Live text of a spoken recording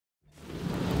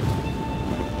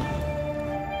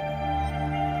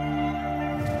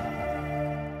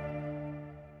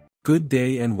Good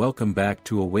day and welcome back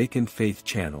to Awakened Faith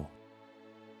channel.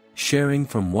 Sharing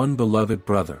from one beloved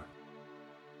brother.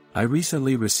 I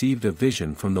recently received a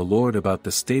vision from the Lord about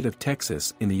the state of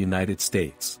Texas in the United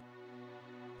States.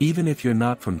 Even if you're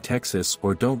not from Texas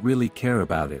or don't really care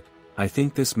about it, I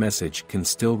think this message can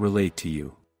still relate to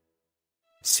you.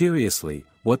 Seriously,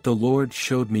 what the Lord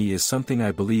showed me is something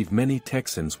I believe many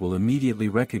Texans will immediately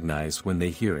recognize when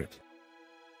they hear it.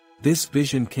 This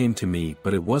vision came to me,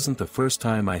 but it wasn't the first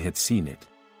time I had seen it.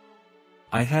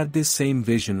 I had this same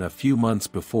vision a few months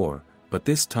before, but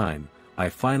this time, I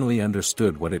finally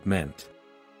understood what it meant.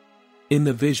 In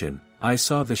the vision, I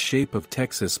saw the shape of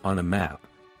Texas on a map,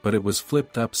 but it was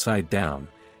flipped upside down,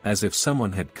 as if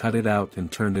someone had cut it out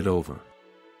and turned it over.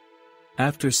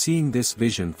 After seeing this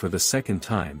vision for the second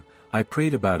time, I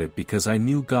prayed about it because I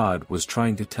knew God was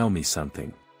trying to tell me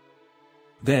something.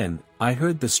 Then, I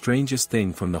heard the strangest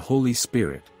thing from the Holy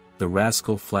Spirit, the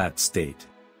Rascal Flatts State.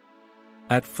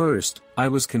 At first, I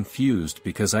was confused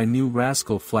because I knew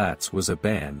Rascal Flatts was a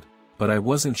band, but I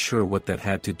wasn't sure what that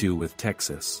had to do with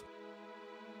Texas.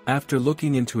 After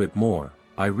looking into it more,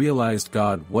 I realized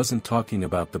God wasn't talking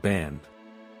about the band.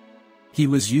 He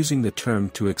was using the term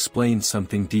to explain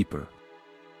something deeper.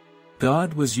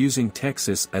 God was using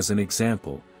Texas as an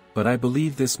example, but I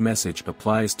believe this message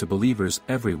applies to believers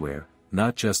everywhere,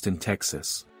 not just in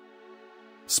Texas.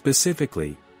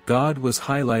 Specifically, God was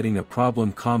highlighting a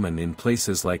problem common in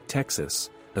places like Texas,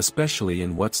 especially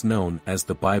in what's known as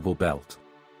the Bible Belt.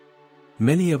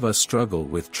 Many of us struggle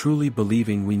with truly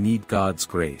believing we need God's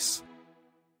grace.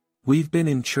 We've been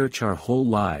in church our whole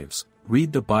lives,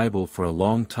 read the Bible for a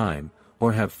long time,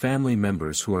 or have family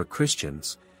members who are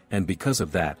Christians, and because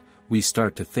of that, we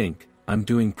start to think, I'm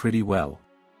doing pretty well.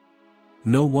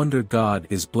 No wonder God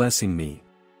is blessing me.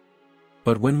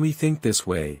 But when we think this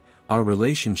way, our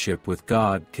relationship with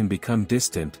God can become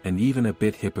distant and even a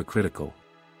bit hypocritical.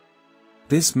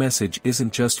 This message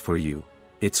isn't just for you,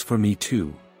 it's for me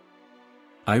too.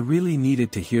 I really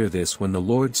needed to hear this when the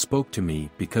Lord spoke to me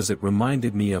because it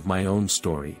reminded me of my own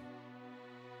story.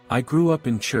 I grew up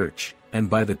in church, and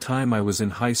by the time I was in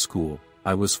high school,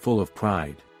 I was full of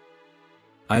pride.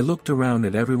 I looked around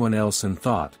at everyone else and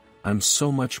thought, I'm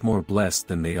so much more blessed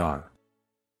than they are.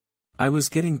 I was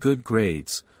getting good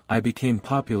grades, I became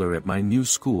popular at my new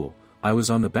school, I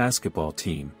was on the basketball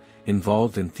team,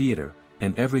 involved in theater,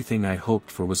 and everything I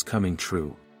hoped for was coming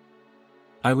true.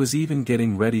 I was even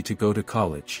getting ready to go to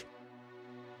college.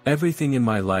 Everything in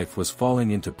my life was falling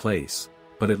into place,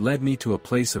 but it led me to a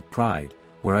place of pride,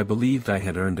 where I believed I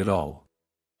had earned it all.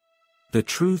 The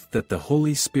truth that the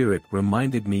Holy Spirit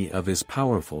reminded me of is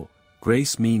powerful.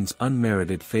 Grace means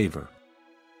unmerited favor.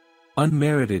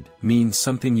 Unmerited means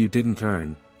something you didn't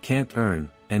earn, can't earn,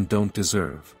 and don't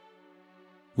deserve.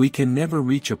 We can never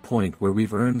reach a point where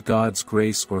we've earned God's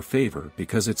grace or favor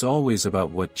because it's always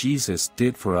about what Jesus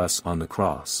did for us on the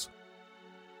cross.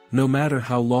 No matter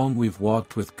how long we've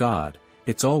walked with God,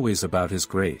 it's always about His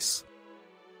grace.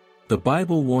 The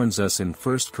Bible warns us in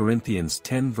 1 Corinthians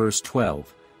 10 verse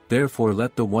 12, "Therefore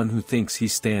let the one who thinks he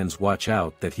stands watch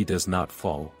out that he does not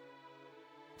fall."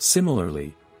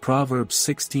 Similarly, Proverbs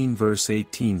 16 verse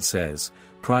 18 says,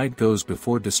 "Pride goes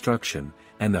before destruction,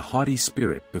 and a haughty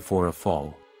spirit before a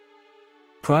fall."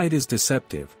 Pride is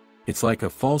deceptive, it's like a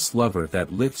false lover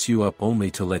that lifts you up only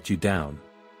to let you down.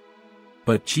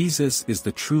 But Jesus is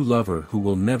the true lover who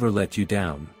will never let you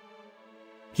down.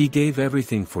 He gave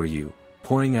everything for you,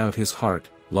 pouring out His heart,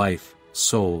 life,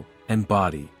 soul, and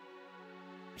body.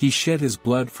 He shed His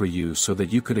blood for you so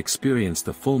that you could experience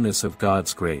the fullness of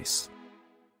God's grace.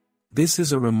 This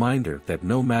is a reminder that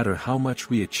no matter how much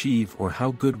we achieve or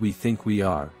how good we think we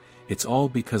are, it's all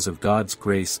because of God's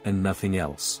grace and nothing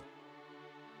else.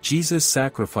 Jesus'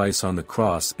 sacrifice on the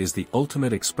cross is the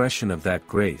ultimate expression of that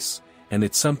grace, and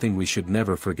it's something we should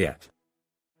never forget.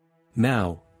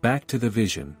 Now, back to the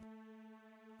vision.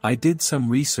 I did some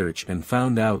research and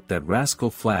found out that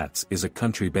Rascal Flatts is a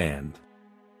country band.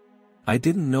 I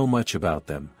didn't know much about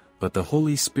them, but the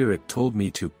Holy Spirit told me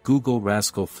to Google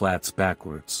Rascal Flatts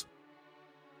backwards.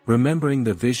 Remembering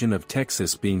the vision of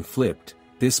Texas being flipped,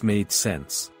 this made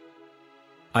sense.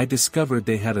 I discovered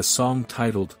they had a song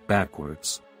titled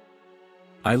Backwards.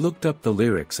 I looked up the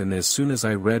lyrics, and as soon as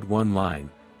I read one line,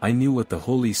 I knew what the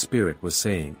Holy Spirit was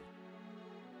saying.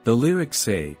 The lyrics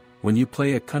say, when you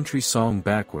play a country song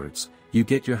backwards, you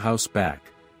get your house back,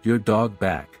 your dog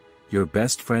back, your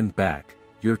best friend back,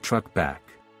 your truck back.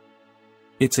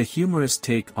 It's a humorous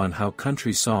take on how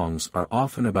country songs are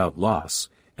often about loss,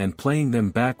 and playing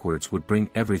them backwards would bring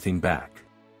everything back.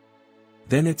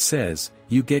 Then it says,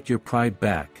 you get your pride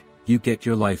back, you get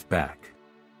your life back.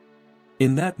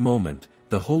 In that moment,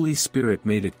 The Holy Spirit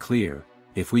made it clear,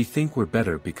 if we think we're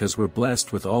better because we're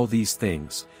blessed with all these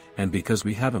things, and because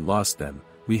we haven't lost them,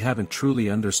 we haven't truly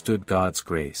understood God's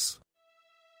grace.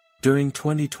 During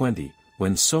 2020,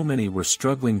 when so many were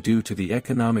struggling due to the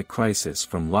economic crisis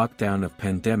from lockdown of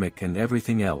pandemic and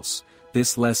everything else,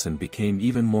 this lesson became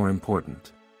even more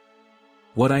important.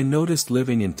 What I noticed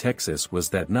living in Texas was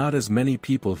that not as many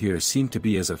people here seem to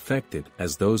be as affected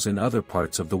as those in other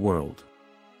parts of the world.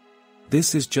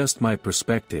 This is just my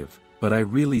perspective, but I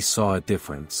really saw a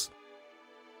difference.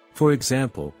 For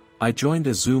example, I joined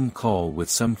a Zoom call with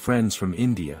some friends from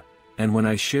India, and when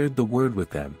I shared the word with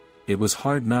them, it was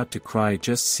hard not to cry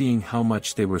just seeing how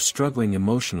much they were struggling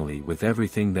emotionally with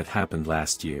everything that happened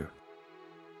last year.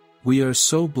 We are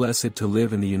so blessed to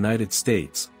live in the United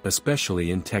States,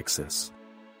 especially in Texas.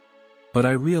 But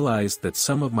I realize that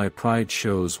some of my pride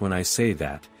shows when I say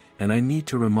that, and I need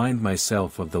to remind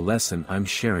myself of the lesson I'm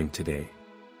sharing today.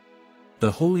 The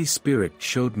Holy Spirit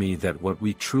showed me that what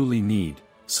we truly need,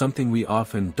 something we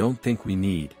often don't think we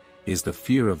need, is the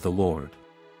fear of the Lord.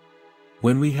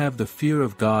 When we have the fear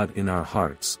of God in our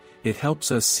hearts, it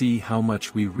helps us see how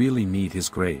much we really need His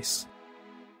grace.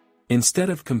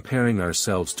 Instead of comparing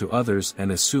ourselves to others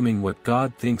and assuming what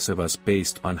God thinks of us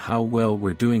based on how well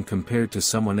we're doing compared to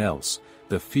someone else,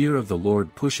 the fear of the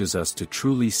Lord pushes us to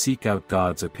truly seek out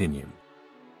God's opinion.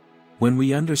 When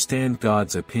we understand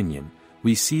God's opinion,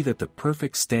 we see that the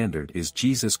perfect standard is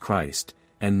Jesus Christ,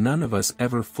 and none of us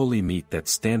ever fully meet that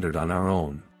standard on our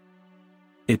own.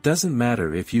 It doesn't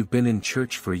matter if you've been in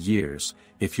church for years,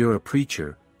 if you're a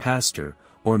preacher, pastor,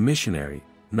 or missionary,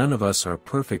 none of us are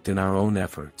perfect in our own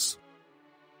efforts.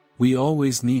 We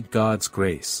always need God's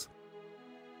grace.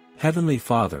 Heavenly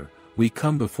Father, we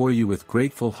come before you with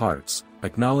grateful hearts,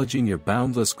 acknowledging your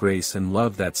boundless grace and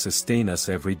love that sustain us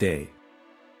every day.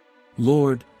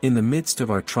 Lord, in the midst of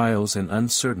our trials and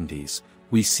uncertainties,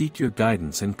 we seek your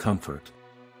guidance and comfort.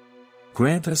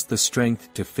 Grant us the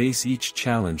strength to face each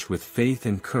challenge with faith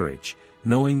and courage,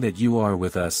 knowing that you are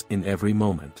with us in every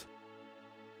moment.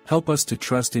 Help us to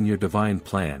trust in your divine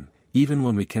plan, even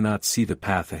when we cannot see the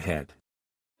path ahead.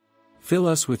 Fill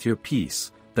us with your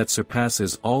peace, that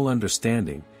surpasses all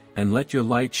understanding, and let your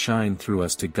light shine through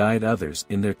us to guide others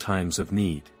in their times of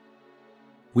need.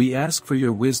 We ask for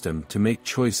your wisdom to make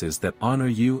choices that honor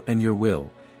you and your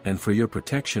will, and for your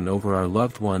protection over our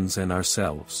loved ones and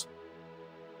ourselves.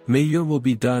 May your will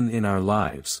be done in our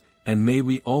lives, and may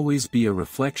we always be a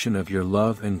reflection of your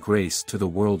love and grace to the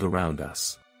world around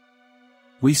us.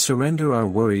 We surrender our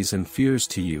worries and fears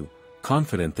to you,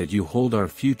 confident that you hold our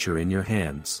future in your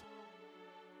hands.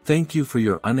 Thank you for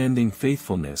your unending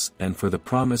faithfulness and for the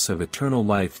promise of eternal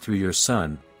life through your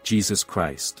Son, Jesus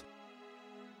Christ.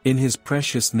 In His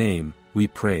precious name, we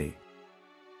pray.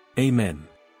 Amen.